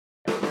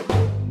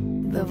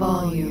the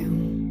volume.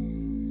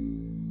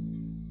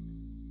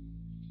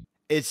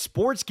 It's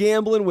Sports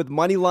Gambling with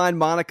Moneyline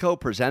Monaco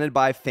presented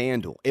by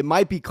FanDuel. It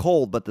might be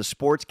cold, but the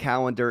sports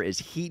calendar is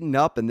heating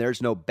up, and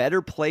there's no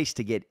better place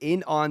to get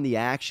in on the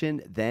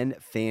action than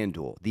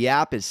FanDuel. The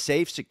app is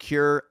safe,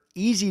 secure,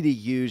 easy to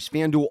use.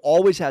 FanDuel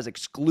always has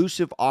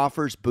exclusive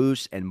offers,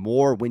 boosts, and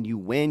more. When you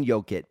win,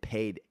 you'll get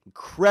paid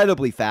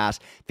incredibly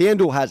fast.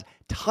 FanDuel has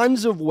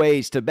tons of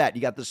ways to bet.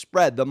 You got the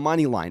spread, the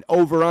money line,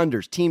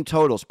 over-unders, team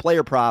totals,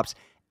 player props,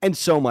 and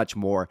so much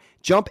more.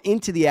 Jump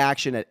into the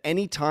action at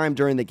any time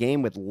during the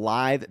game with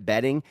live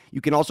betting.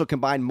 You can also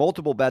combine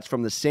multiple bets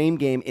from the same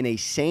game in a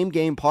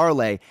same-game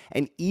parlay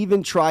and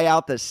even try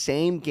out the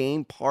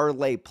same-game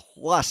parlay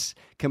plus,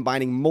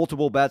 combining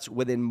multiple bets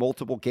within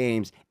multiple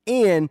games.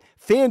 And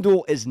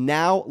FanDuel is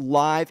now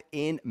live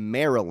in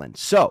Maryland.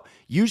 So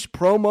use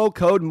promo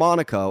code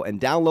Monaco and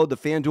download the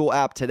FanDuel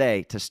app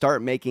today to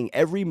start making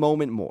every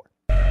moment more.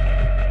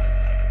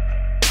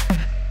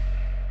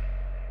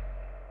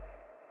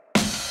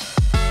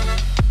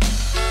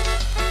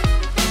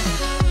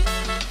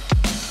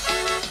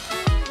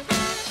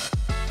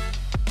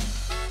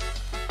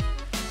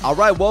 All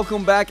right,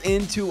 welcome back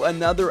into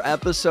another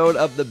episode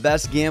of the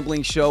best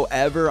gambling show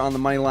ever on the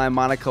Moneyline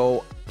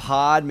Monaco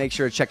pod. Make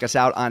sure to check us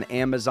out on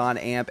Amazon,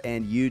 AMP,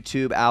 and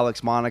YouTube.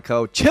 Alex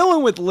Monaco,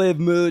 chilling with Liv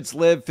Moods.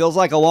 Liv, feels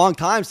like a long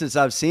time since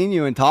I've seen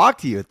you and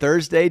talked to you.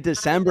 Thursday,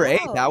 December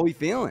 8th. How are we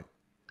feeling?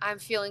 I'm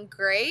feeling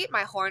great.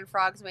 My Horned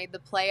Frogs made the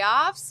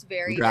playoffs.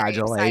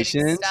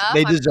 Congratulations. Very stuff.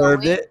 They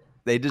deserved it.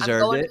 They deserved it.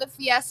 I'm going to the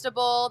Fiesta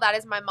Bowl. That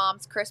is my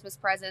mom's Christmas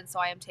present, so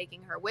I am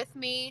taking her with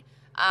me.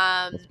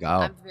 Let's go.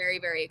 I'm very,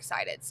 very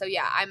excited. So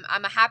yeah,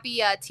 I'm a happy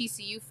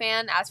TCU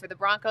fan. As for the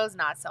Broncos,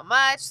 not so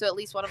much. So at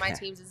least one of my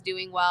teams is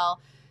doing well.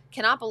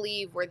 Cannot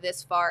believe we're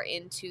this far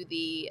into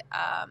the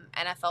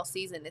NFL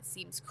season. It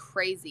seems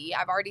crazy.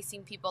 I've already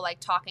seen people like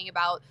talking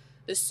about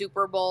the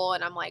Super Bowl,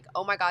 and I'm like,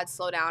 oh my God,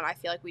 slow down. I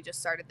feel like we just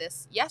started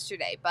this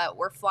yesterday, but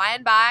we're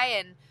flying by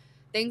and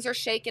things are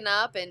shaking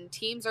up and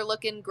teams are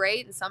looking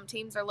great and some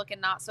teams are looking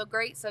not so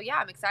great. So yeah,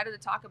 I'm excited to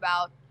talk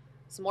about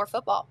some more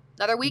football.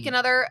 Another week,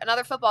 another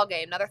football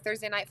game, another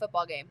Thursday night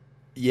football game.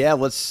 Yeah,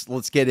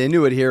 let's get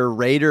into it here.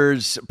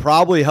 Raiders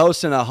probably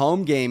hosting a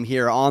home game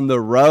here on the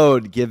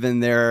road,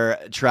 given their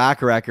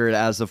track record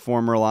as the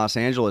former Los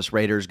Angeles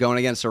Raiders going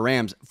against the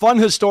Rams. Fun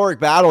historic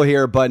battle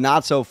here, but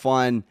not so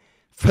fun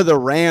for the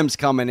Rams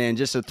coming in.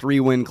 Just a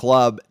 3-win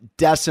club,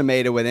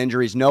 decimated with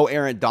injuries. No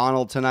Aaron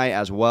Donald tonight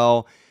as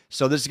well.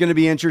 So this is going to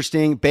be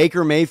interesting.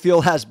 Baker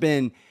Mayfield has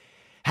been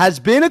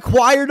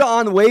acquired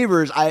on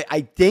waivers.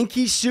 I think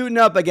he's suiting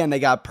up. Again, they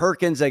got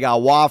Perkins, they got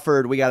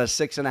Wofford. We got a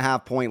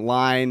 6.5-point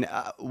line.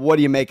 What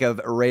do you make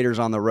of Raiders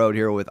on the road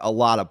here with a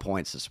lot of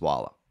points to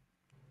swallow?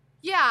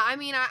 Yeah, I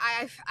mean,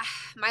 I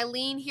my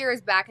lean here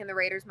is back in the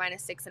Raiders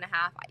minus 6.5.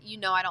 You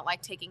know, I don't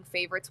like taking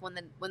favorites when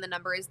the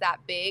number is that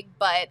big,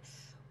 but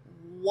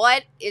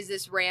what is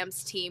this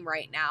Rams team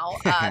right now?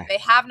 They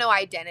have no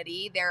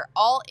identity. They're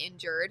all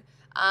injured.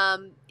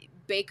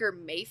 Baker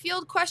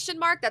Mayfield question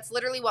mark. That's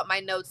literally what my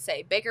notes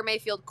say. Baker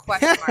Mayfield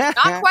question mark.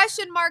 Not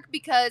question mark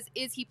because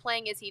is he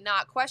playing, is he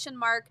not? Question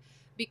mark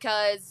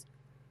because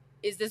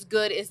is this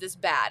good, is this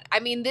bad? I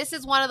mean, this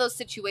is one of those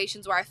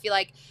situations where I feel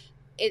like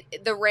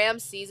the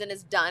Rams season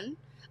is done.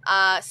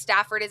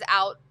 Stafford is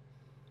out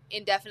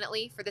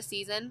indefinitely for the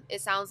season,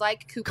 it sounds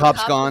like.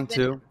 Cup's gone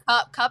too.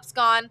 Cup's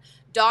gone.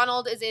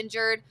 Donald is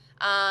injured.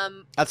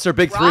 That's their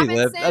big three,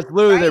 Liv. That's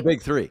literally their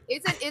big three.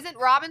 Isn't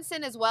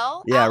Robinson as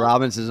well? Yeah,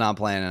 Robinson's not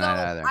playing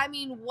tonight either. I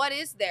mean, what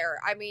is there?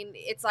 I mean,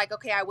 it's like,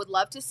 okay, I would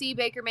love to see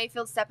Baker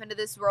Mayfield step into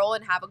this role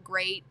and have a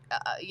great,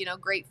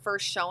 great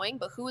first showing.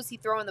 But who is he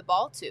throwing the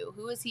ball to?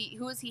 Who is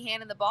he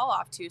handing the ball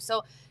off to?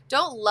 So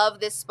don't love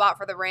this spot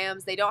for the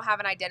Rams. They don't have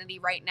an identity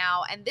right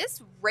now. And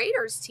this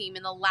Raiders team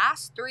in the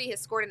last 3 has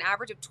scored an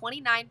average of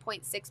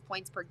 29.6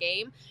 points per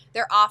game.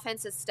 Their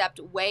offense has stepped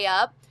way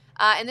up.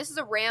 And this is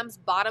a Rams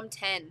bottom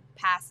 10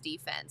 pass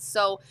defense.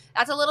 So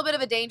that's a little bit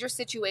of a dangerous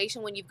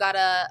situation when you've got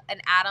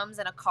an Adams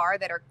and a Carr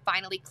that are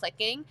finally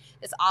clicking.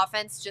 This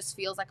offense just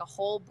feels like a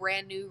whole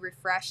brand new,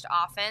 refreshed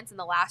offense. In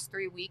the last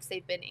 3 weeks,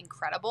 they've been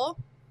incredible.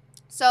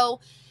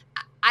 So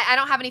I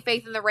don't have any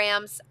faith in the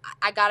Rams.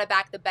 I got to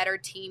back the better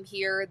team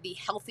here, the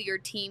healthier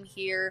team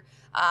here,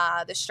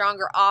 the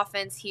stronger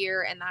offense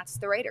here, and that's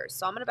the Raiders.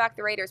 So I'm going to back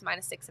the Raiders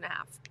minus 6.5.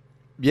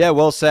 Yeah,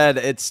 well said.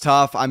 It's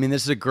tough. I mean,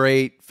 this is a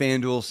great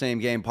FanDuel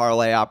same-game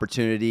parlay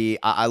opportunity.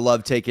 I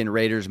love taking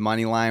Raiders'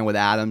 money line with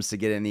Adams to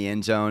get in the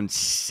end zone.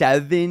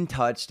 7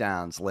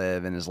 touchdowns,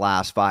 Liv, in his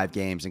last 5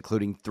 games,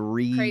 including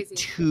 3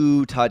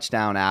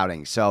 2-touchdown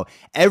outings. So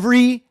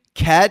every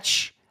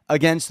catch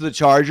against the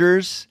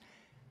Chargers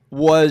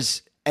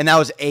was, and that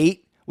was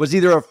 8, was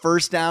either a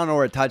first down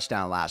or a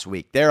touchdown last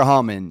week. They're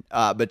humming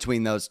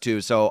between those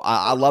two. So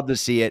I love to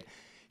see it.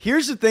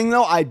 Here's the thing,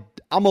 though.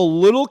 I'm a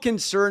little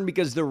concerned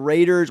because the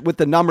Raiders,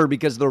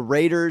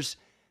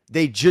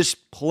 they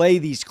just play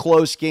these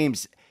close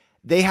games.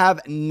 They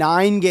have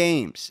 9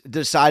 games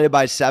decided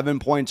by 7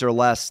 points or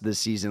less this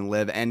season,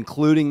 Liv,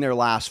 including their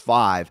last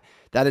 5.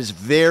 That is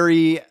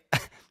very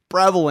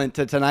prevalent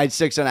to tonight's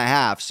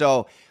 6.5.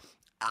 So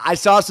I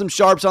saw some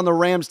sharps on the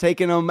Rams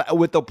taking them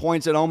with the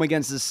points at home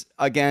against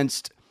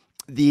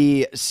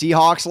the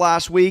Seahawks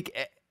last week.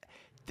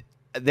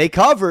 They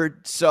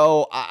covered.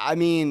 So, I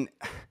mean,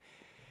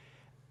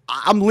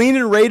 I'm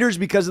leaning Raiders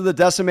because of the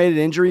decimated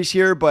injuries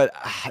here, but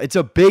it's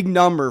a big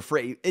number for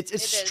it's a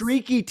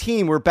streaky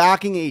team. We're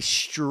backing a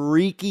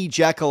streaky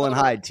Jekyll and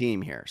Hyde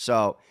team here.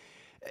 So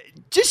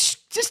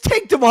just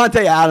take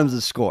Devontae Adams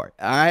to score.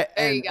 All right.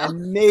 There you go.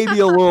 And maybe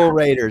a little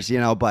Raiders,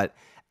 but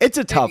it's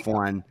a tough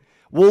one.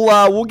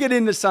 We'll get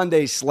into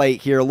Sunday's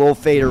slate here. A little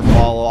fade or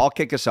follow. I'll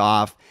kick us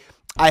off.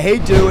 I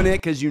hate doing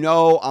it because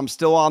I'm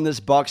still on this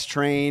Bucs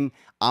train.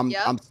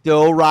 I'm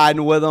still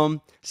riding with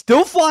them.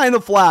 Still flying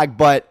the flag,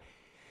 but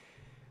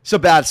it's a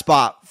bad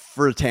spot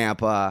for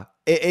Tampa.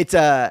 It's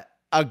a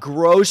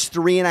gross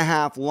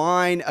 3.5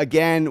 line.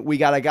 Again, we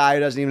got a guy who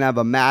doesn't even have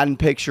a Madden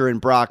picture in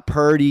Brock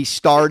Purdy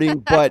starting,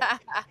 but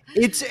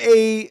it's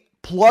a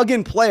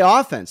plug-and-play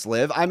offense,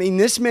 Liv. I mean,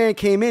 this man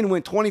came in,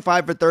 went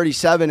 25 for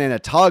 37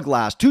 and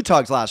two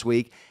tugs last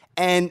week,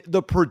 and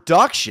the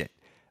production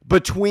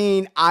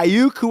between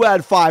Ayuk, who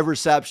had 5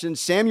 receptions,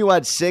 Samuel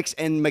had 6,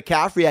 and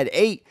McCaffrey had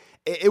 8,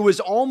 it was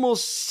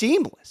almost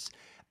seamless.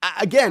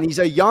 Again, he's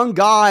a young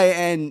guy,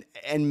 and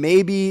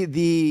maybe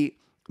the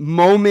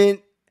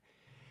moment,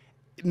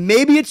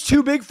 maybe it's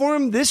too big for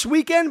him this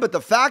weekend, but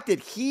the fact that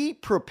he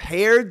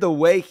prepared the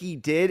way he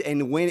did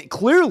and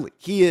clearly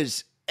he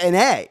is an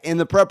A in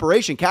the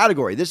preparation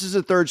category. This is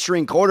a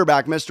third-string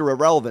quarterback, Mr.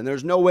 Irrelevant.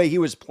 There's no way he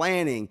was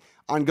planning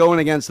on going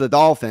against the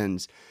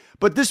Dolphins.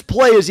 But this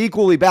play is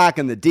equally back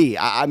in the D.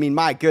 I mean,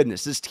 my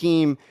goodness, this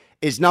team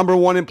is number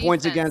 1 in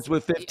points against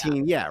with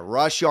 15. Yeah,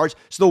 rush yards.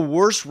 It's the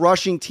worst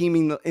rushing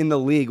team in the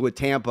league with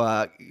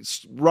Tampa,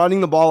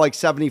 running the ball like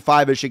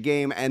 75-ish a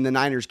game, and the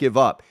Niners give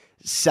up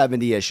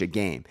 70-ish a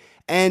game.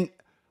 And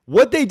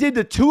what they did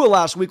to Tua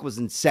last week was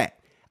insane.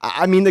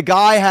 I mean, the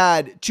guy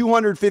had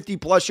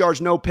 250-plus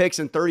yards, no picks,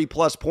 and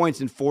 30-plus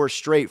points in 4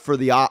 straight for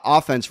the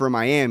offense for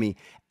Miami.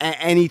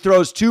 And he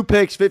throws 2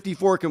 picks,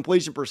 54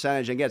 completion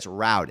percentage, and gets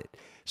routed.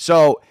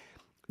 So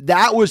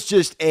that was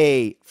just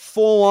a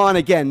full-on,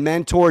 again,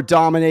 mentor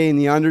dominating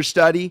the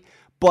understudy.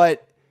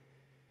 But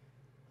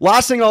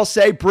last thing I'll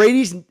say,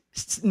 Brady's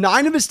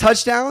 9 of his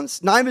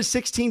touchdowns, 9 of his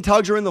 16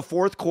 tugs are in the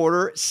fourth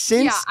quarter.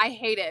 I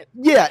hate it.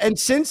 Yeah, and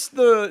since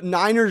the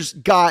Niners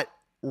got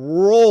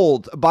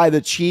rolled by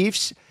the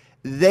Chiefs,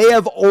 they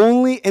have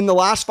only, in the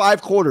last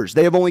 5 quarters,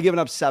 they have only given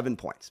up 7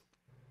 points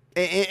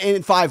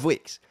in 5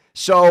 weeks.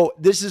 So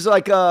this is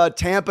like a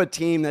Tampa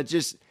team that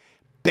just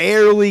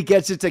barely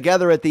gets it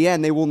together at the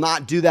end. They will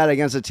not do that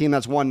against a team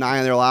that's won 9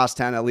 of their last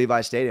 10 at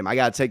Levi Stadium. I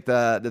got to take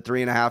the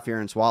 3.5 here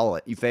and swallow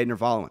it. You fading or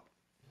following?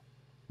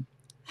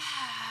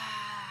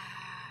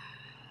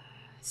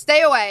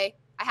 Stay away.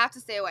 I have to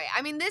stay away.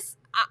 I mean,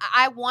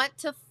 I want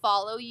to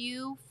follow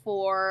you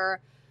for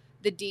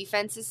the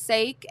defense's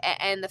sake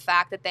and the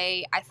fact that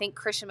I think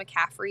Christian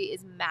McCaffrey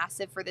is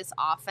massive for this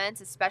offense,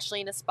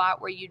 especially in a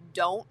spot where you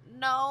don't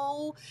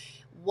know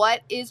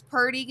what is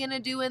Purdy going to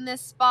do in this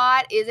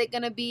spot. Is it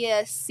going to be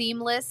a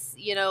seamless,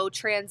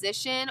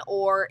 transition,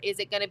 or is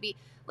it going to be,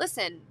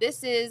 listen,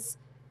 this is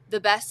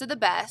the best of the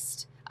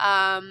best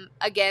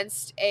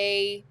against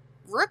a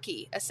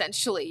rookie,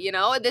 essentially.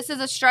 This is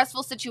a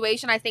stressful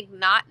situation. I think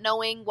not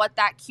knowing what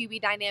that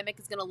QB dynamic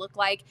is going to look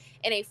like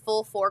in a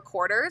full 4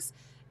 quarters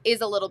is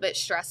a little bit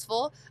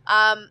stressful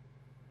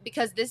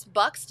because this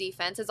Bucs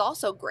defense is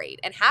also great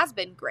and has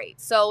been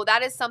great. So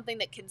that is something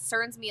that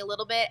concerns me a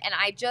little bit, and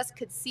I just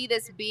could see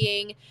this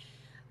being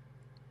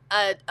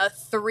a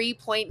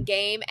 3-point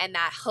game, and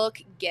that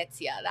hook gets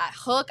you. That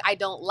hook, I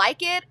don't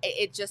like it.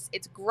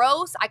 It's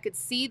gross. I could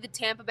see the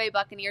Tampa Bay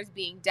Buccaneers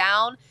being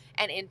down,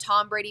 and in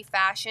Tom Brady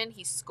fashion,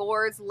 he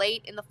scores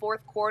late in the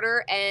fourth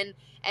quarter, and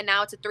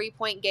now it's a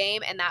 3-point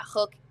game, and that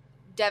hook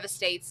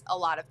devastates a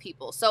lot of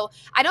people. So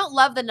I don't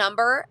love the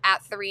number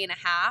at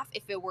 3.5.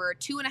 If it were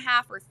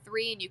 2.5 or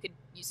 3 and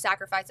you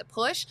sacrifice a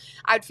push,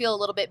 I'd feel a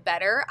little bit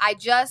better.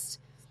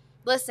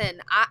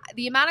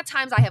 The amount of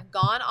times I have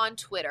gone on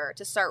Twitter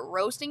to start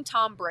roasting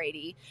Tom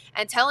Brady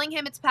and telling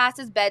him it's past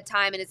his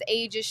bedtime and his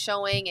age is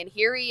showing, and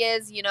here he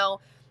is,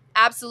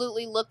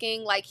 absolutely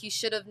looking like he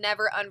should have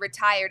never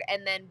unretired,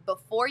 and then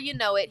before you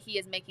know it, he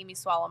is making me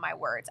swallow my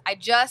words. I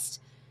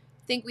just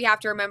think we have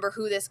to remember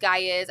who this guy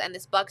is, and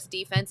this Bucs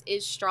defense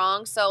is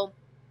strong. So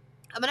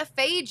I'm going to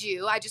fade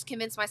you. I just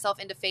convinced myself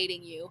into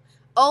fading you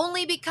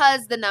only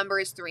because the number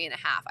is 3.5.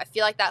 I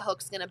feel like that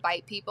hook's going to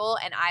bite people,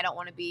 and I don't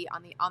want to be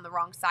on the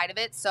wrong side of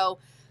it. So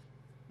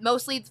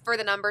mostly for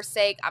the number's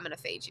sake, I'm going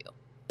to fade you.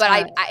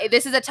 But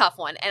this is a tough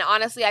one, and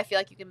honestly, I feel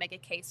like you can make a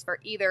case for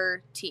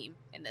either team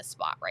in this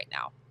spot right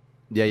now.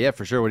 Yeah,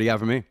 for sure. What do you got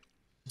for me?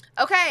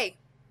 Okay.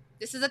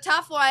 This is a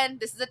tough one,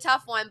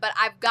 but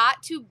I've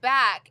got to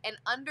back an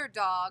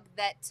underdog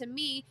that, to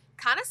me,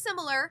 kind of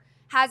similar,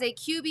 has a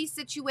QB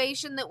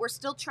situation that we're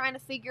still trying to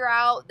figure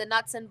out the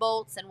nuts and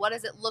bolts and what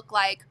does it look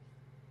like.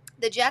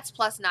 The Jets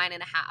plus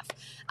 9.5.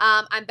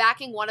 I'm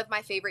backing one of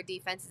my favorite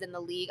defenses in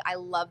the league. I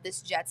love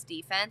this Jets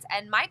defense.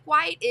 And Mike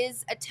White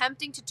is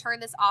attempting to turn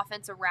this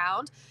offense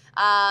around.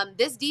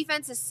 This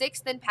defense is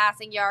 6th in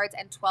passing yards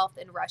and 12th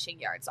in rushing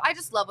yards. So I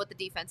just love what the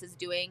defense is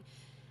doing.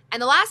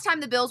 And the last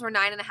time the Bills were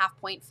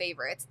 9.5-point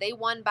favorites, they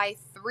won by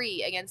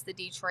 3 against the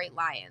Detroit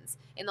Lions.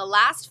 In the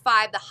last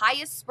 5, the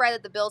highest spread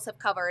that the Bills have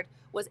covered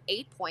was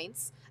 8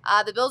 points.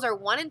 The Bills are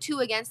 1-2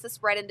 against the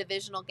spread in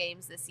divisional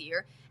games this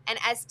year. And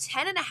as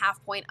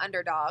 10.5-point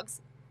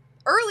underdogs,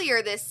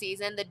 earlier this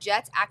season, the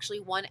Jets actually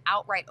won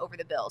outright over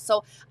the Bills.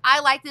 So I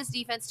like this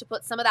defense to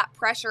put some of that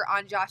pressure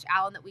on Josh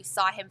Allen that we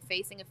saw him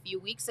facing a few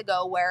weeks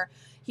ago where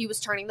he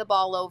was turning the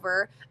ball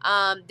over.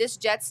 This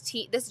Jets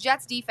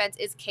defense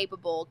is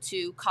capable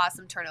to cause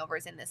some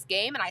turnovers in this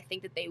game, and I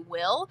think that they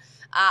will.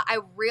 I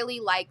really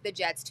like the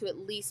Jets to at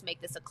least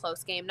make this a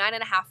close game.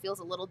 9.5 feels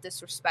a little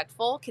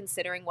disrespectful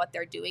considering what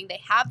they're doing.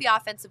 They have the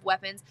offensive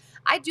weapons.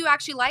 I do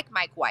actually like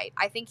Mike White.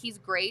 I think he's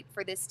great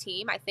for this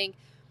team. I think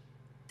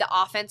the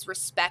offense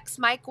respects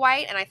Mike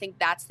White, and I think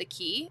that's the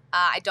key.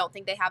 I don't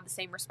think they have the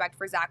same respect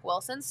for Zach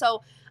Wilson.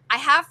 So I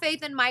have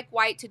faith in Mike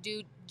White to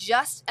do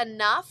just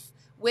enough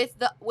with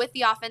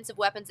the offensive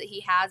weapons that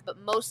he has, but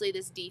mostly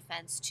this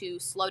defense to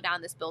slow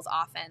down this Bills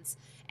offense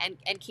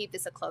and keep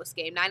this a close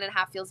game.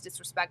 9.5 feels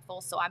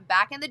disrespectful, so I'm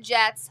back in the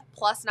Jets,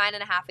 plus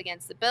 9.5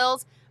 against the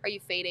Bills. Are you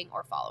fading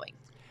or following?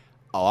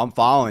 Oh, I'm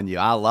following you.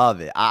 I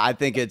love it. I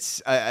think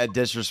it's a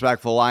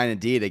disrespectful line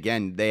indeed.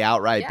 Again, they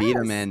outright beat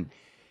them. And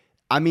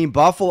I mean,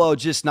 Buffalo,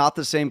 just not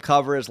the same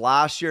cover as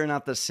last year,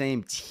 not the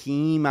same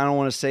team. I don't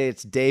want to say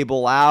it's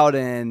Dable out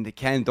and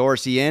Ken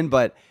Dorsey in,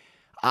 but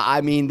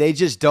I mean, they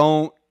just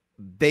don't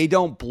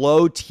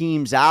blow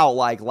teams out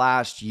like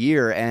last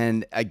year.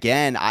 And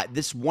again,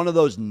 this is one of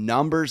those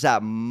numbers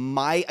that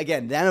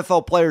again, the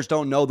NFL players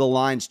don't know the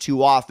lines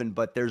too often,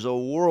 but there's a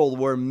world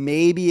where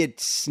maybe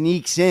it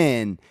sneaks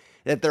in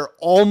that they're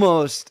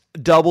almost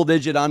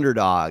double-digit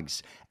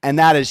underdogs, and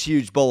that is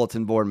huge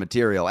bulletin board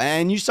material.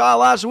 And you saw it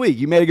last week.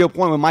 You made a good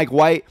point with Mike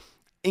White.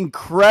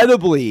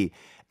 Incredibly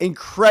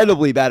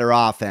better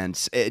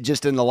offense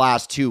just in the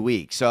last 2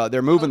 weeks. So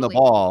they're moving the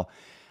ball.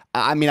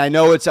 I mean, I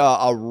know it's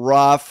a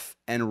rough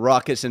and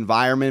ruckus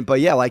environment, but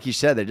yeah, like you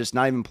said, they're just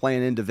not even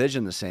playing in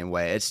division the same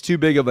way. It's too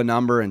big of a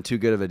number and too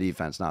good of a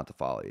defense not to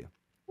follow you.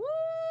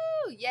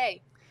 Woo!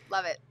 Yay.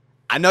 Love it.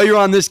 I know you're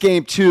on this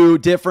game too,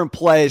 different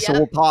play, so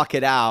we'll talk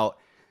it out.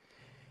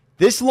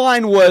 This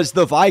line was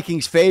the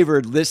Vikings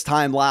favored this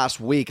time last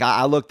week.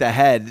 I looked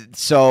ahead,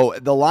 so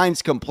the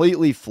line's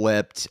completely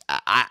flipped.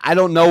 I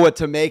don't know what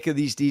to make of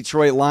these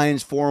Detroit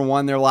Lions,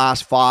 4-1 their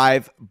last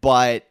 5,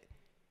 but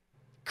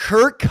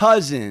Kirk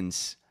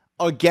Cousins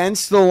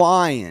against the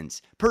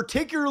Lions,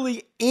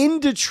 particularly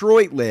in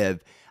Detroit,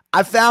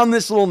 I found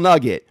this little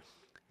nugget.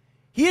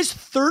 He has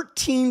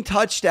 13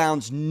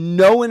 touchdowns,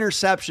 no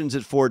interceptions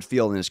at Ford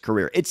Field in his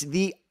career. It's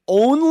the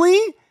only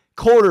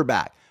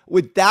quarterback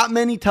with that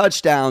many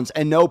touchdowns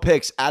and no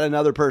picks at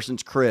another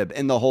person's crib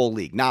in the whole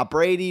league. Not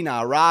Brady,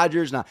 not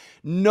Rodgers,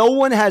 no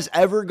one has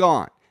ever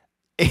gone,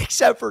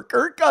 except for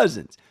Kirk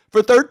Cousins,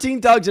 for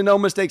 13 tugs and no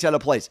mistakes at a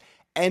place.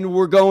 And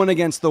we're going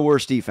against the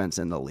worst defense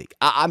in the league.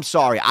 I'm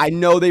sorry. I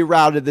know they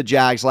routed the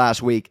Jags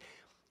last week,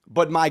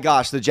 but my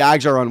gosh, the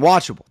Jags are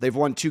unwatchable. They've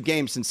won 2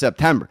 games since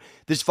September.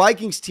 This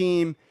Vikings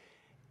team,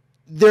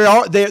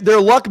 their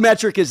luck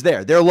metric is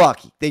there. They're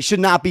lucky. They should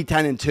not be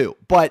 10-2.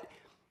 But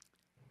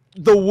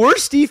the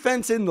worst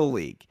defense in the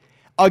league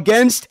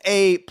against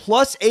a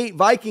 +8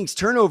 Vikings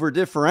turnover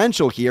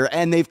differential here,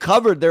 and they've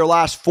covered their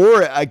last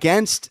 4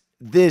 against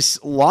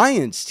this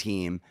Lions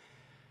team.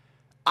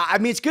 I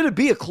mean, it's going to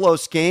be a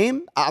close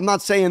game. I'm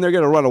not saying they're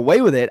going to run away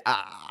with it.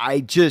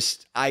 I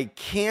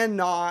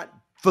cannot,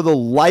 for the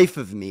life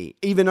of me,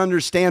 even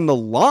understand the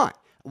line.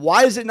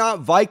 Why is it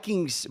not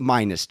Vikings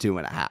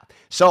 -2.5?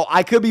 So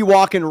I could be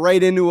walking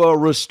right into a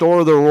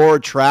restore the roar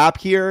trap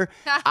here.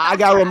 I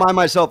got to remind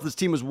myself this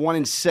team was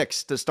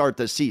 1-6 to start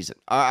the season.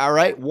 All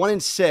right,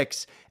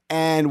 1-6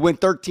 and win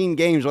 13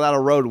 games without a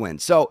road win.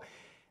 So,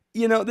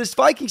 you know, this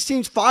Vikings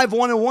team's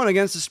 5-1-1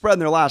 against the spread in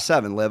their last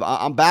 7, Liv.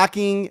 I'm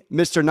backing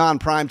Mr.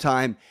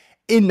 Non-Primetime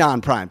in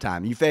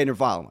non-primetime. You fading or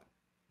following?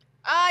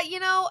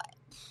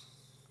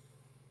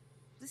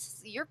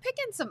 You're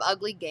picking some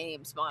ugly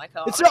games,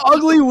 Monaco. It's an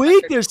ugly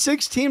week. There's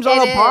 6 teams on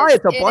a bye.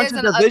 It's a bunch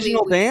of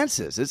divisional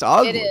dances. It's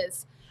ugly. It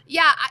is.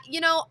 Yeah,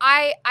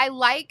 I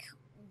like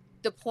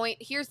the point.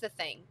 Here's the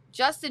thing.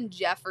 Justin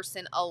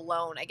Jefferson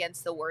alone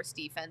against the worst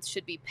defense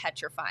should be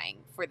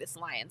petrifying for this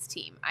Lions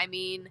team. I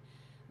mean,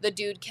 the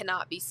dude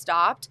cannot be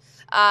stopped.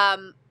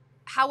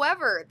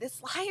 However,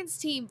 this Lions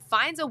team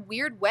finds a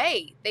weird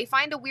way. They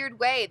find a weird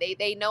way.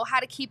 They know how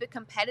to keep it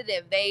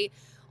competitive. They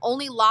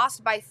only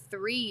lost by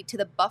 3 to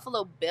the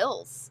Buffalo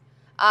Bills.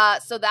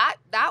 So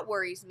that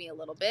worries me a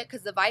little bit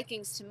because the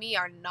Vikings, to me,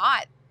 are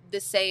not the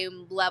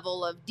same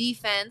level of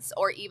defense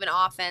or even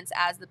offense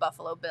as the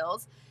Buffalo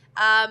Bills.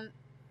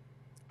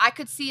 I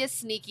could see a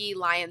sneaky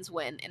Lions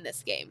win in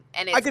this game.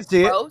 And it's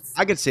gross.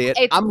 I could see it.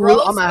 I'm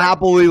going to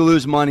happily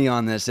lose money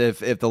on this if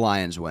the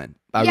Lions win.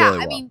 I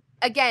really will.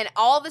 again,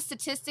 all the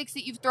statistics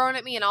that you've thrown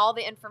at me and all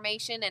the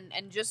information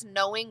and just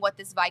knowing what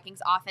this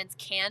Vikings offense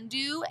can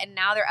do, and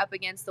now they're up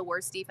against the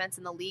worst defense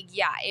in the league,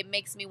 yeah, it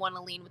makes me want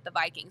to lean with the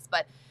Vikings.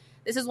 But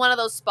this is one of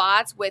those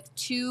spots with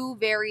two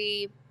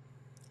very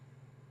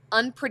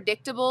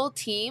unpredictable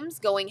teams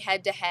going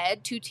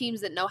head-to-head, two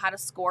teams that know how to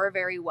score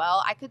very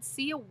well. I could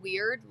see a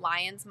weird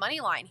Lions money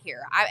line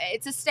here.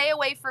 It's a stay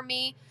away for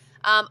me.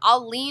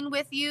 I'll lean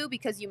with you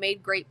because you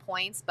made great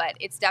points, but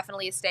it's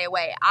definitely a stay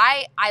away.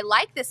 I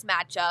like this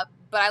matchup,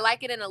 but I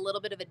like it in a little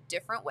bit of a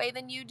different way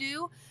than you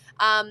do.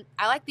 I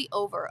like the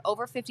over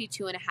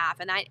 52.5,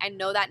 and I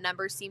know that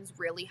number seems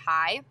really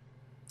high,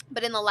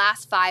 but in the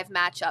last 5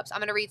 matchups, I'm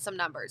going to read some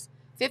numbers: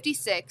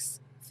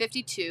 56,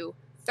 52,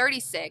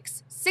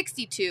 36,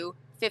 62,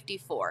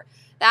 54.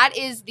 That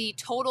is the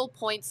total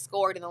points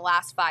scored in the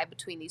last 5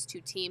 between these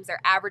two teams.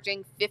 They're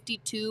averaging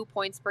 52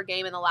 points per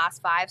game in the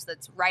last 5, so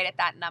that's right at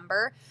that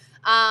number.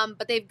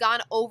 But they've gone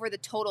over the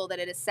total that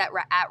it is set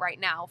at right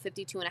now,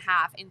 52.5,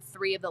 in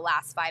 3 of the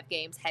last 5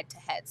 games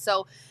head-to-head.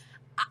 So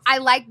I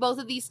like both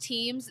of these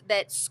teams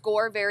that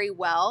score very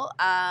well,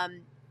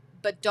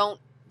 but don't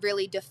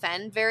really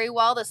defend very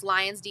well. This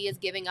Lions D is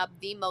giving up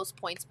the most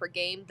points per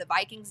game. The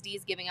Vikings D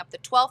is giving up the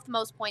 12th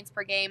most points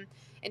per game.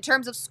 In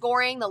terms of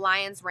scoring, the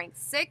Lions rank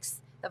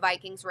 6th. The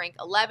Vikings rank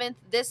 11th.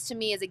 This, to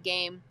me, is a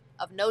game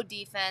of no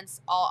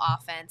defense, all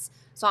offense.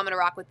 So I'm going to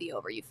rock with the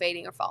over. You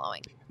fading or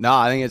following? No,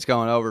 I think it's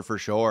going over for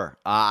sure.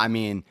 I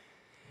mean,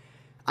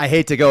 I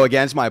hate to go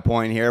against my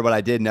point here, but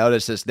I did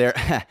notice this.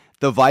 The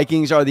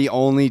Vikings are the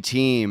only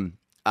team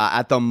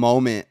at the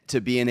moment to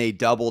be in a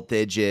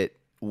double-digit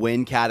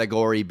win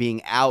category,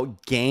 being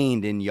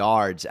outgained in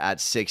yards at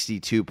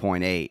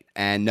 62.8.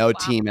 And no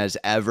team has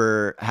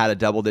ever had a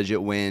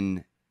double-digit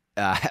win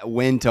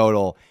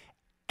total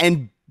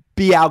and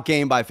be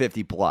outgained by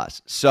 50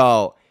 plus.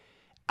 So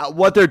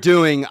what they're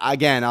doing,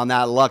 again, on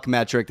that luck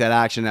metric that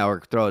Action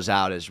Network throws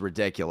out is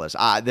ridiculous.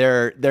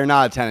 They're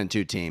not a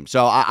 10-2 team.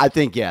 So I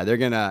think, yeah, they're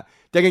gonna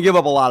give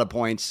up a lot of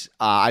points.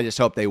 I just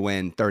hope they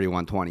win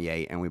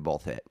 31-28 and we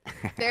both hit.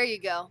 There you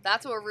go.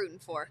 That's what we're rooting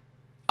for.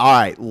 All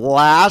right,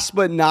 last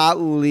but not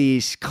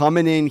least,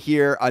 coming in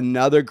here,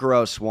 another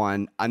gross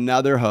one,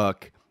 another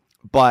hook,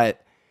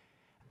 but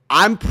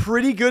I'm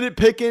pretty good at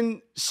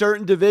picking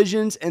certain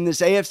divisions in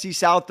this AFC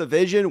South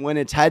division when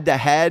it's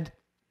head-to-head.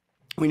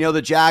 We know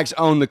the Jags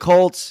own the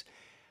Colts.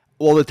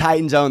 Well, the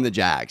Titans own the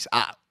Jags.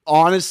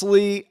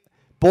 Honestly,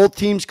 both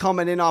teams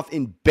coming in off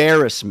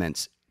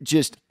embarrassments,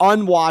 just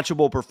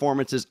unwatchable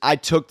performances. I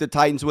took the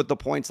Titans with the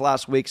points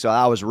last week, so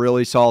I was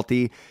really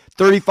salty.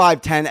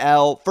 35-10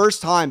 L.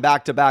 First time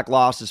back-to-back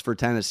losses for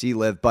Tennessee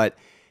Live, but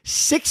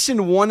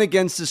 6-1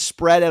 against the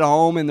spread at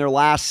home in their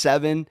last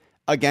 7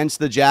 against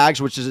the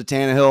Jags, which is a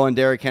Tannehill and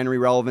Derrick Henry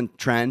relevant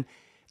trend.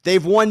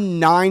 They've won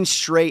 9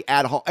 straight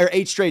at home, or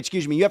 8 straight,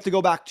 excuse me. You have to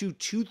go back to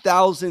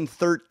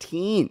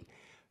 2013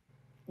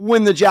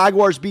 when the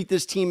Jaguars beat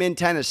this team in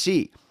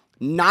Tennessee.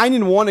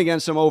 9-1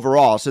 against them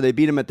overall, so they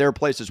beat them at their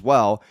place as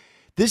well.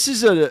 This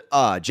is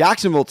a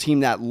Jacksonville team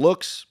that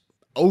looks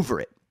over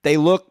it. They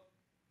look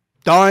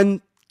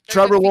done.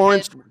 Trevor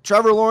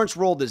Lawrence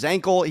rolled his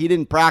ankle. He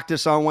didn't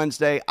practice on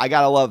Wednesday. I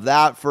got to love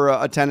that for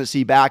a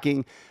Tennessee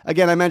backing.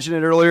 Again, I mentioned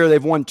it earlier.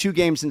 They've won 2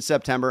 games in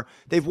September.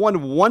 They've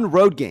won 1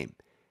 road game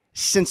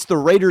since the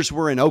Raiders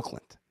were in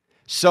Oakland.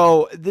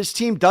 So this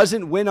team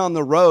doesn't win on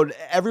the road.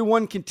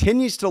 Everyone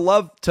continues to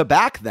love to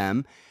back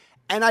them.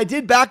 And I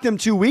did back them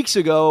 2 weeks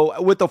ago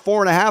with the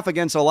 4.5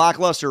 against a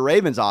lackluster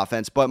Ravens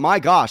offense. But my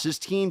gosh, this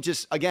team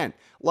just, again,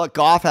 let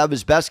Goff have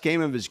his best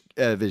game of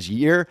his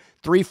year.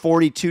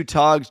 342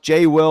 tugs.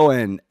 Jay Will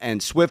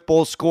and Swift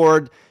both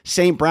scored.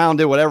 St. Brown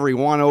did whatever he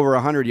wanted, over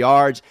 100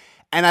 yards.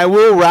 And I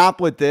will wrap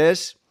with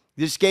this.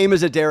 This game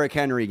is a Derrick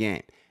Henry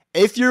game.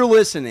 If you're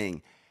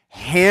listening,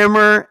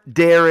 hammer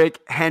Derrick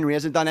Henry.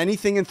 Hasn't done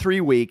anything in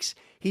 3 weeks.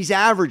 He's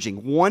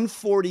averaging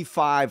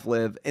 145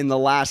 live in the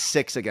last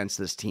 6 against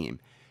this team,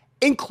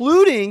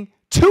 including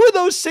 2 of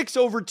those 6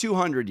 over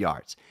 200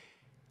 yards.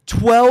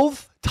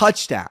 12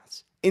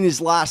 touchdowns in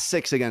his last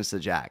 6 against the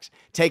Jags.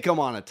 Take him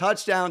on a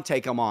touchdown,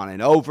 take him on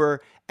an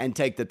over, and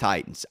take the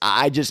Titans.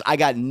 I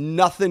got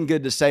nothing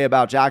good to say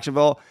about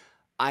Jacksonville.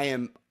 I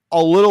am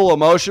a little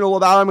emotional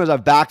about them because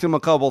I've backed them a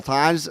couple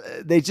times.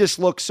 They just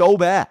look so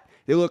bad.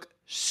 They look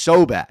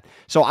so bad.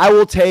 So I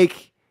will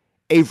take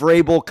a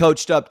Vrabel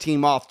coached up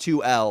team off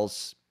 2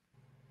 L's.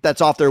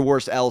 That's off their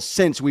worst L's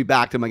since we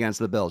backed them against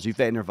the Bills. You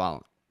fading or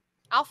following?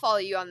 I'll follow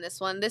you on this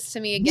one. This to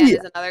me again is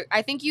another.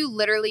 I think you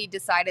literally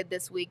decided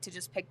this week to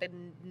just pick the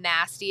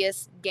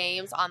nastiest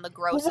games on the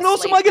grossest. What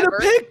else am I going to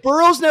pick?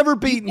 Burrow's never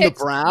beaten the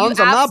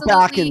Browns. I'm not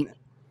backing.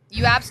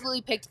 You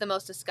absolutely picked the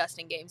most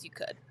disgusting games you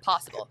could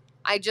possible.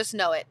 I just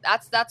know it.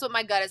 That's what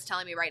my gut is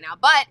telling me right now.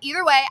 But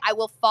either way, I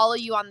will follow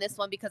you on this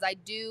one because I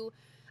do.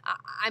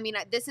 I mean,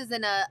 this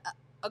isn't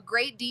a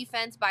great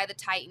defense by the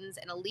Titans,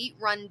 an elite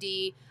run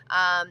D.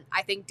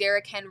 I think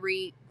Derrick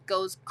Henry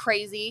goes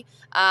crazy.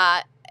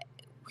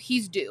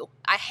 he's due.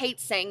 I hate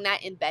saying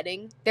that in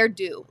betting. They're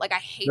due. Like, I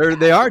hate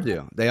They are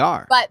due. They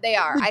are. But they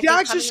are. The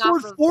Jags just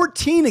scored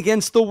 14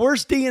 against the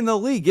worst D in the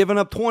league, giving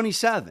up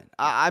 27.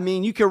 I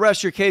mean, you can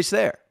rest your case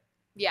there.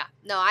 Yeah,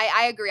 no,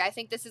 I agree. I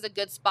think this is a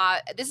good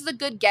spot. This is a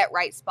good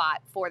get-right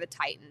spot for the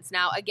Titans.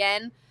 Now,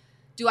 again,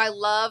 do I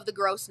love the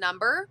gross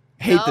number?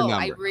 Hate the number.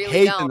 I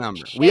really don't. The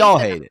number. We all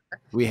hate it.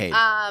 We hate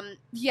it.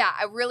 Yeah,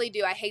 I really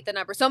do. I hate the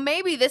number. So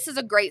maybe this is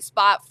a great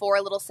spot for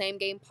a little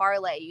same-game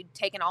parlay. You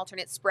take an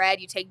alternate spread.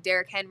 You take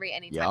Derrick Henry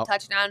anytime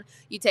touchdown.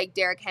 You take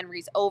Derrick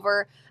Henry's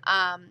over.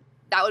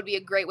 That would be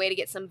a great way to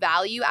get some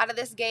value out of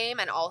this game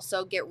and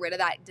also get rid of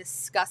that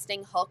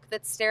disgusting hook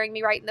that's staring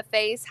me right in the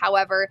face.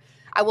 However,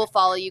 I will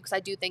follow you because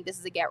I do think this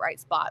is a get-right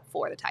spot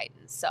for the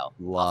Titans. So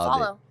I'll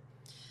follow.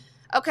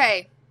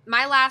 Okay,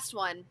 my last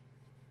one.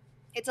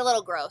 It's a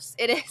little gross.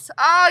 It is.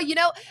 Oh,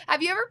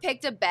 have you ever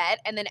picked a bet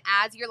and then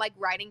as you're like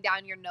writing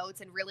down your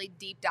notes and really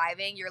deep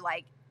diving, you're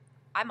like,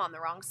 I'm on the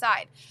wrong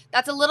side.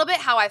 That's a little bit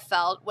how I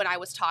felt when I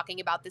was talking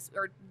about this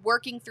or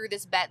working through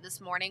this bet this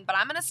morning, but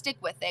I'm going to stick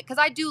with it because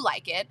I do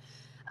like it.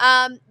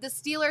 The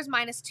Steelers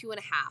 -2.5.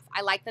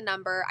 I like the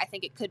number. I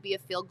think it could be a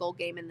field goal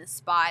game in this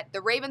spot. The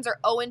Ravens are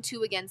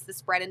 0-2 against the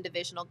spread in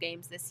divisional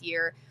games this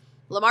year.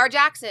 Lamar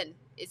Jackson,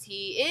 is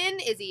he in?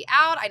 Is he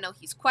out? I know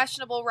he's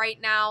questionable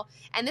right now.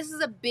 And this is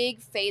a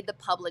big fade the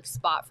public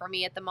spot for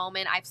me at the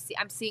moment.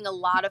 I'm seeing a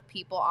lot of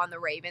people on the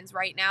Ravens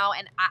right now.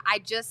 And I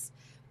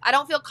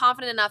don't feel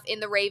confident enough in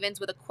the Ravens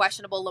with a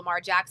questionable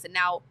Lamar Jackson.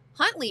 Now,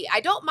 Huntley,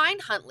 I don't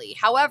mind Huntley.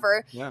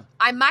 However,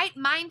 I might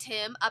mind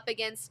him up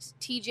against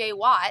TJ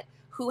Watt,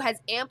 who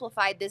has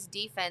amplified this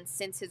defense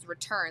since his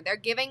return. They're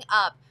giving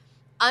up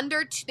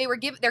under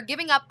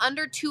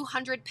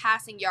 200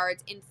 passing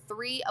yards in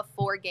 3 of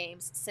 4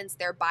 games since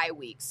their bye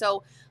week.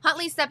 So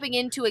Huntley stepping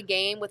into a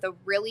game with a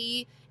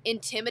really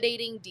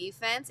intimidating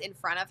defense in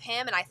front of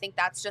him, and I think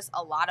that's just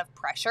a lot of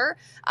pressure,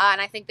 and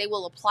I think they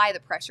will apply the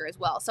pressure as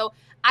well. So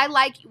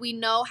we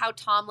know how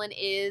Tomlin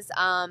is.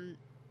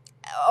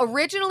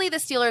 Originally, the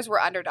Steelers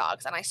were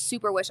underdogs, and I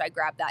super wish I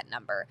grabbed that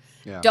number.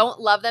 Yeah. Don't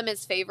love them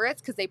as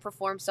favorites because they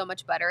perform so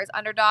much better as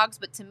underdogs,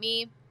 but to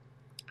me,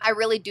 I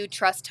really do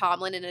trust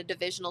Tomlin in a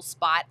divisional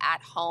spot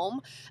at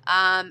home.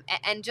 And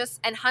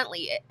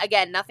Huntley,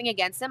 again, nothing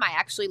against him. I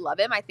actually love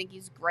him. I think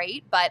he's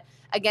great. But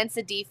against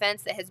a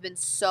defense that has been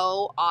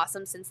so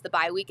awesome since the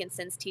bye week and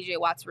since TJ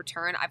Watt's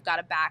return, I've got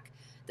to back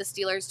the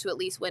Steelers to at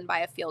least win by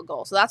a field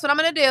goal. So that's what I'm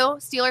going to do.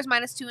 Steelers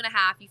 -2.5.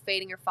 You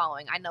fading or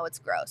following. I know it's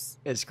gross.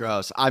 It's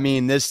gross. I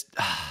mean, this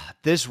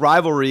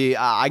rivalry,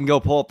 I can go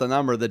pull up the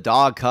number. The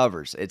dog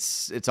covers.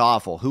 It's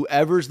awful.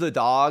 Whoever's the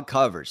dog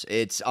covers.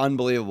 It's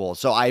unbelievable.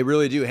 So I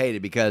really do hate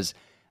it because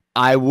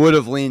I would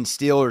have leaned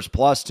Steelers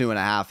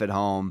 +2.5 at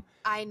home.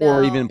 I know.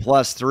 Or even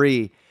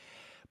 +3.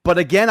 But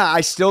again,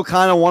 I still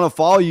kind of want to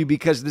follow you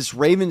because this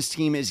Ravens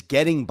team is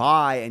getting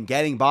by and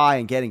getting by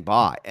and getting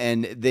by.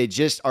 And they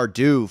just are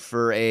due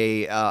for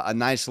a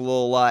nice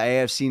little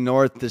AFC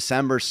North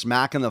December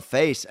smack in the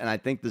face. And I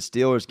think the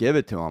Steelers give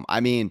it to them. I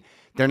mean,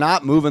 they're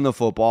not moving the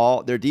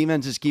football. Their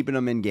defense is keeping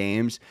them in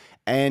games.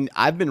 And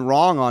I've been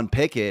wrong on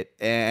Pickett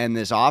and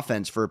this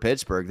offense for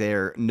Pittsburgh.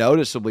 They're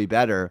noticeably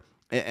better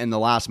in the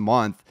last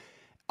month.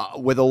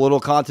 With a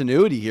little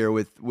continuity here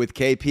with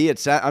KP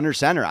under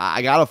center.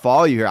 I got to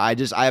follow you here. I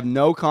have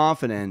no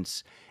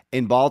confidence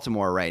in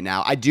Baltimore right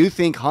now. I do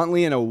think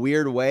Huntley in a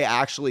weird way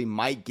actually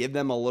might give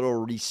them a little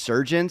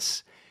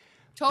resurgence.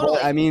 Totally.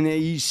 But, I mean,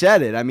 you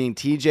said it. I mean,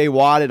 TJ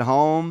Watt at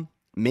home,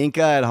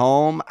 Minka at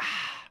home.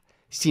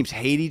 These teams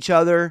hate each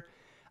other.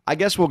 I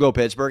guess we'll go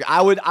Pittsburgh.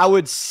 I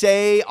would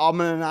say I'm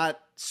going to not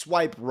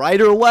swipe right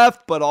or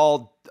left, but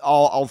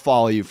I'll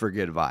follow you for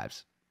good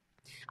vibes.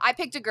 I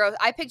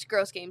picked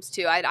gross games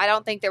too. I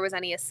don't think there was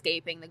any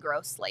escaping the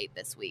gross slate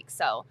this week.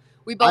 So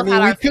we both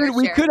had our fair share.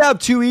 We could have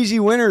 2 easy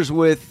winners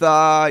with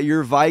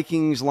your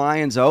Vikings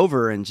Lions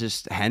over and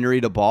just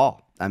Henry to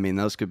ball. I mean,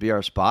 those could be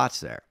our spots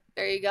there.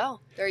 There you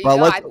go.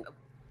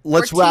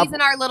 We're teasing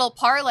our little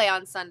parlay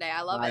on Sunday.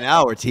 I love it. I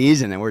know we're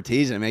teasing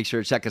it. Make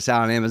sure to check us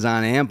out on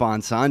Amazon Amp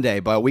on Sunday.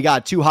 But we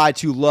got too high,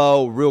 too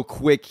low. Real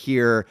quick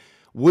here.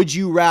 Would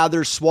you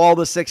rather swallow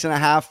the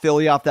 6.5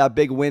 Philly off that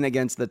big win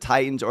against the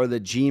Titans or the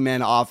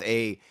G-Men off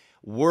a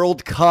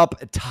World Cup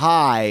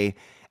tie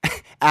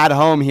at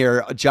home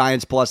here,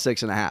 Giants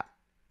 +6.5?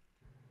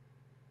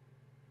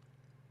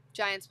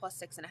 Giants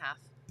 +6.5.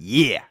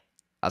 Yeah.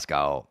 Let's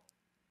go.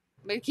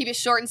 I'm going to keep it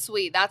short and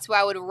sweet. That's who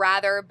I would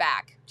rather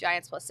back.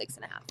 Giants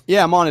 +6.5.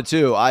 Yeah, I'm on it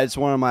too. It's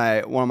one of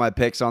my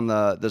picks on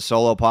the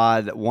solo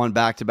pod. Won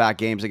back-to-back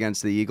games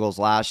against the Eagles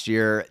last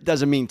year. It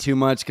doesn't mean too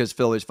much because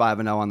Philly's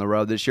 5-0 on the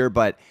road this year,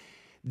 but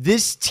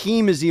this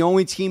team is the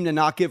only team to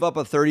not give up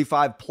a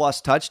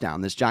 35-plus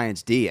touchdown, this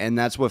Giants D, and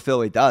that's what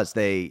Philly does.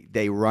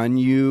 They run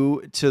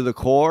you to the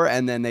core,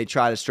 and then they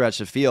try to stretch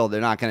the field.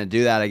 They're not going to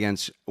do that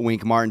against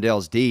Wink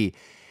Martindale's D.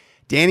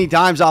 Danny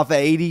Dimes off an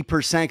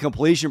 80%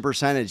 completion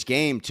percentage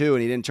game, too,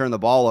 and he didn't turn the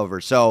ball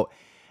over. So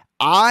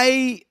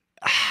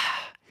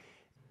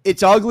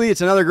it's ugly.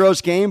 It's another gross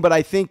game, but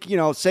I think,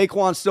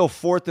 Saquon's still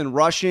 4th in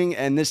rushing,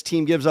 and this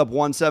team gives up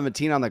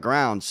 117 on the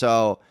ground.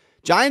 So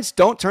Giants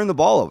don't turn the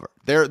ball over.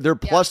 They're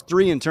plus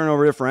 3 in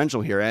turnover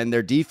differential here, and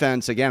their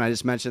defense, again, I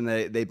just mentioned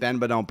they bend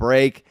but don't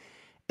break.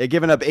 They're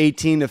giving up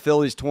 18 to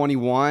Philly's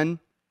 21.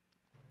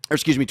 Or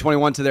excuse me,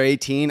 21 to their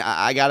 18.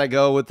 I got to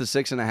go with the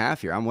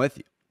 6.5 here. I'm with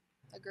you.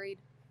 Agreed.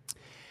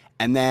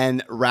 And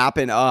then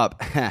wrapping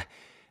up,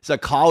 it's a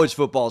college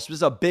football. This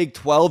is a Big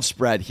 12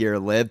 spread here,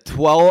 Liv.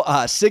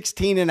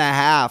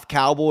 16.5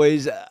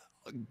 Cowboys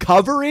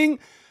covering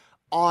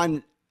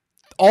on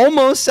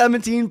almost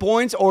 17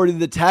 points, or did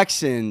the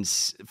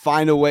Texans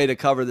find a way to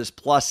cover this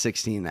plus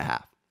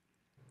 16.5?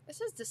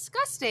 This is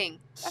disgusting.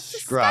 That's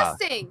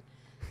disgusting.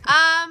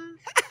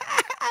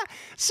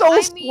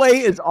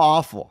 Slate is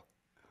awful.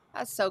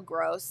 That's so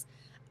gross.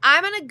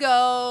 I'm going to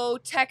go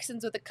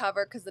Texans with a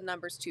cover because the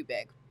number's too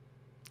big.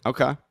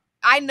 Okay.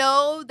 I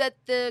know that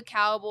the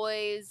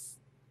Cowboys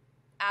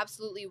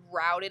absolutely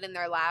routed in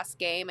their last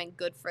game, and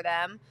good for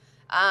them.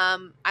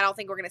 I don't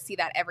think we're going to see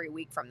that every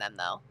week from them,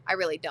 though. I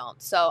really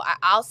don't. So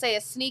I'll say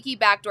a sneaky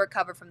backdoor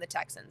cover from the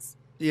Texans.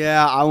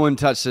 Yeah, I wouldn't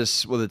touch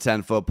this with a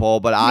 10-foot pole,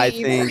 but I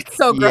think it's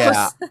so gross.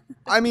 Yeah,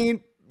 I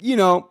mean,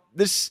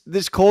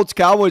 this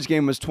Colts-Cowboys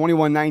game was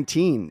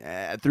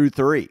 21-19 through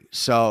 3.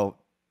 So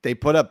they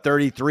put up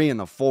 33 in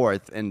the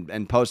fourth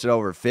and posted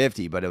over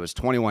 50, but it was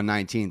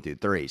 21-19 through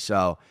 3.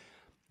 So,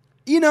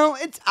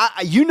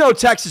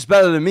 Texas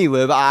better than me,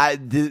 Liv.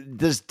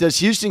 Does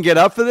Houston get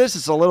up for this?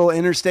 It's a little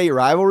interstate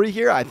rivalry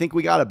here. I think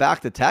we got to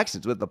back the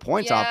Texans with the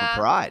points off of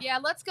pride. Yeah,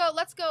 let's go.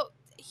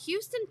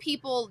 Houston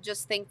people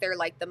just think they're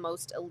like the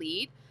most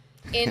elite.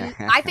 Here's what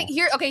I'm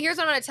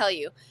going to tell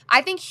you.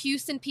 I think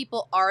Houston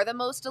people are the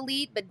most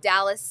elite, but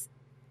Dallas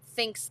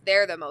thinks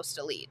they're the most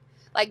elite.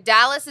 Like,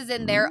 Dallas is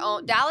in their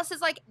own. Dallas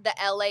is like the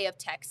LA of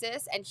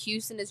Texas, and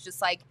Houston is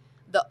just like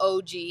the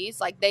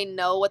OGs. Like, they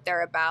know what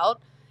they're about.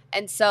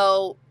 And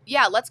so,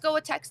 yeah, let's go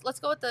with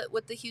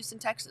the Houston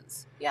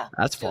Texans. Yeah,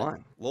 that's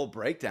fun. A little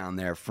breakdown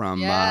there from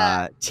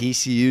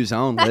TCU's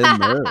own Liv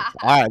Murph.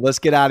 All right, let's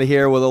get out of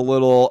here with a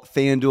little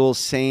FanDuel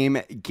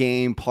same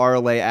game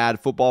parlay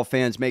ad. Football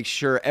fans, make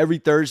sure every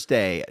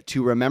Thursday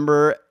to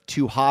remember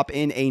to hop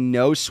in a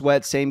no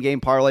sweat same game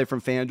parlay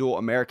from FanDuel,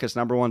 America's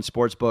 #1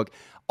 sportsbook.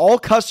 All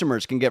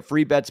customers can get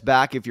free bets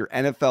back if your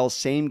NFL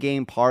same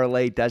game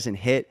parlay doesn't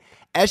hit.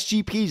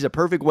 SGP is a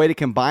perfect way to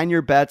combine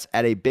your bets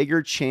at a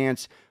bigger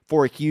chance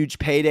for a huge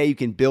payday. You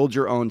can build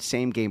your own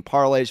same-game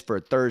parlays for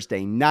a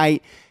Thursday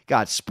night.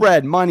 Got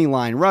spread, money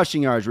line,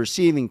 rushing yards,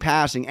 receiving,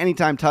 passing,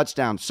 anytime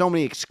touchdown. So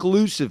many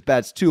exclusive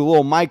bets, too. A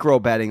little micro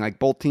betting, like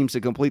both teams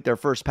to complete their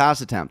first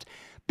pass attempt.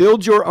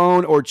 Build your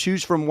own or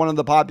choose from one of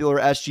the popular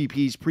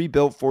SGPs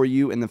pre-built for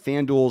you in the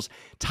FanDuel's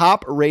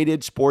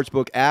top-rated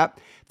sportsbook app.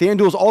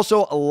 FanDuel's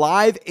also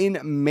live in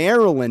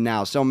Maryland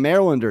now. So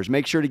Marylanders,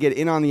 make sure to get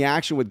in on the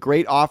action with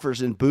great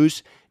offers and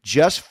boosts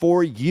just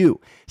for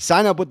you.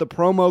 Sign up with the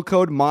promo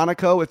code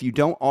Monaco if you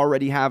don't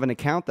already have an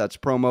account. That's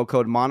promo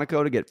code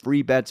Monaco to get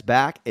free bets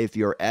back if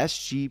your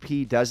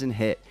SGP doesn't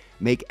hit.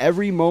 Make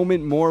every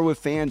moment more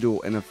with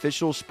FanDuel, an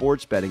official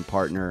sports betting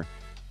partner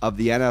of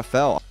the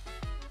NFL.